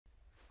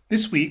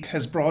This week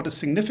has brought a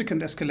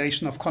significant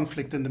escalation of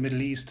conflict in the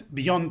Middle East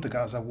beyond the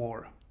Gaza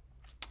war.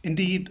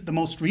 Indeed, the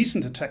most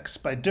recent attacks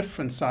by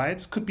different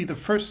sides could be the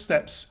first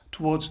steps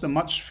towards the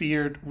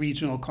much-feared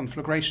regional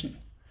conflagration.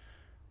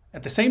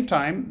 At the same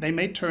time, they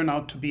may turn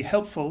out to be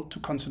helpful to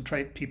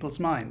concentrate people's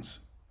minds.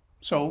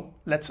 So,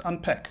 let's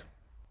unpack.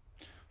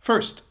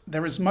 First,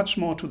 there is much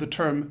more to the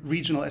term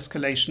regional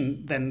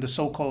escalation than the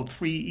so-called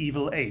three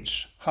evil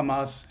H,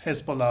 Hamas,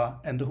 Hezbollah,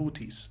 and the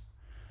Houthis.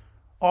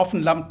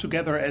 Often lumped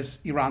together as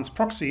Iran's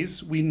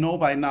proxies, we know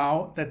by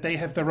now that they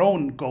have their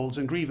own goals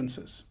and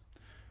grievances.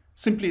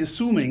 Simply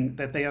assuming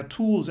that they are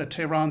tools at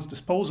Tehran's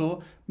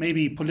disposal may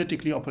be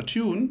politically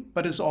opportune,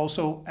 but is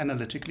also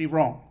analytically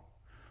wrong.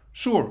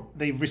 Sure,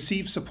 they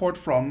receive support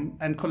from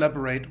and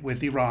collaborate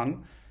with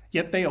Iran,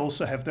 yet they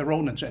also have their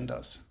own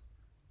agendas.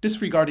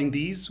 Disregarding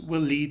these will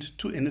lead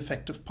to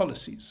ineffective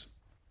policies.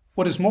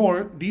 What is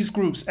more, these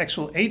groups'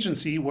 actual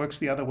agency works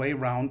the other way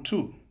round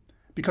too.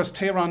 Because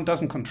Tehran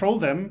doesn't control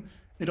them,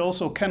 it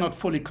also cannot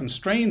fully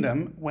constrain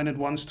them when it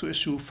wants to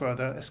issue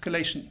further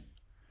escalation.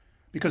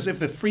 Because if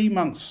the 3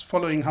 months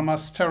following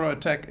Hamas' terror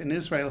attack in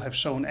Israel have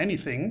shown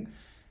anything,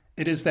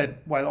 it is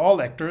that while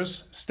all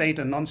actors, state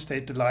and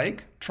non-state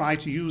alike, try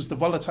to use the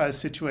volatile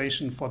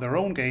situation for their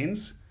own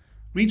gains,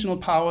 regional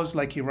powers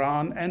like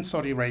Iran and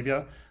Saudi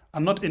Arabia are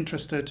not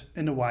interested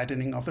in a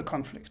widening of the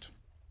conflict.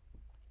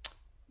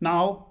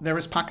 Now there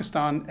is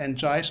Pakistan and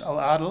Jaish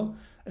al-Adl,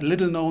 a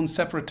little-known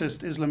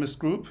separatist Islamist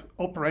group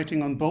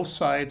operating on both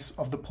sides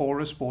of the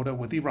porous border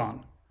with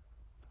Iran.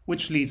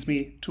 Which leads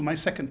me to my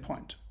second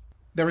point.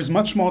 There is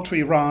much more to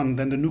Iran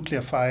than the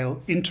nuclear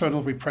file,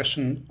 internal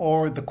repression,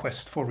 or the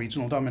quest for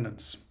regional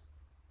dominance.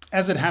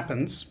 As it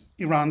happens,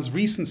 Iran's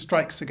recent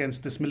strikes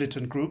against this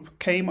militant group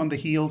came on the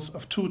heels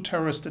of 2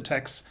 terrorist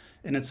attacks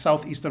in its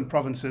southeastern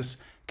provinces,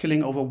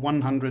 killing over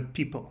 100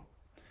 people.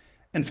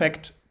 In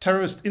fact,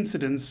 terrorist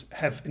incidents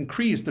have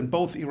increased in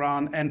both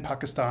Iran and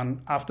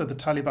Pakistan after the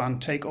Taliban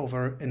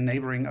takeover in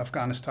neighboring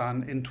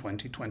Afghanistan in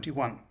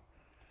 2021.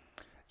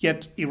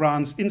 Yet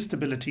Iran's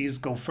instabilities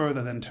go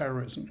further than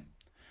terrorism.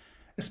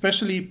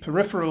 Especially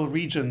peripheral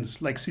regions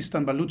like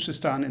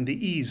Sistan-Baluchistan in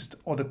the east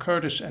or the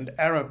Kurdish and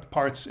Arab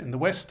parts in the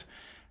west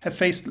have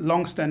faced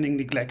long-standing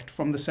neglect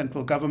from the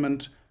central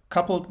government,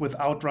 coupled with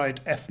outright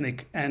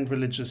ethnic and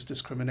religious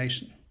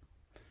discrimination.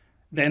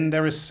 Then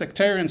there is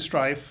sectarian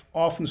strife,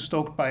 often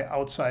stoked by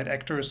outside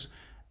actors,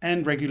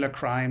 and regular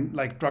crime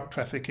like drug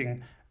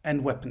trafficking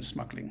and weapons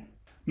smuggling.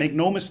 Make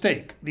no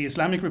mistake, the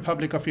Islamic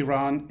Republic of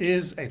Iran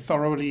is a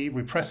thoroughly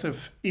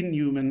repressive,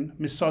 inhuman,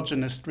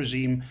 misogynist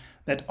regime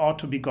that ought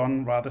to be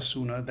gone rather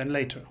sooner than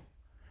later.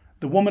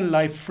 The Woman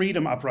Life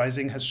Freedom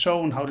Uprising has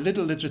shown how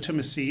little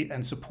legitimacy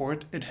and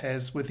support it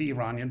has with the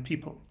Iranian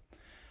people.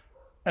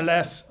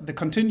 Alas, the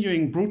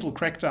continuing brutal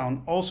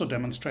crackdown also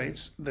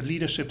demonstrates the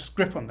leadership's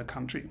grip on the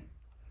country.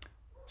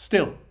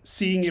 Still,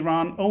 seeing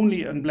Iran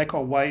only in black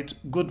or white,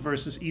 good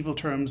versus evil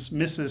terms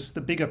misses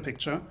the bigger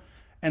picture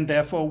and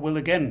therefore will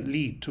again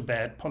lead to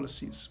bad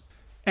policies.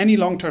 Any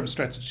long-term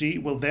strategy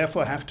will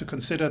therefore have to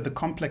consider the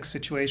complex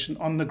situation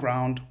on the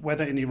ground,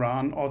 whether in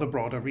Iran or the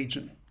broader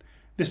region.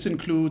 This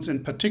includes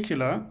in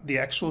particular the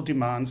actual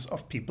demands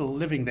of people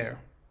living there.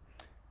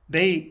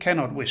 They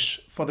cannot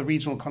wish for the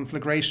regional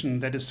conflagration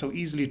that is so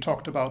easily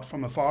talked about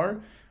from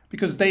afar,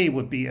 because they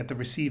would be at the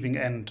receiving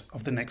end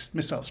of the next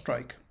missile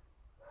strike.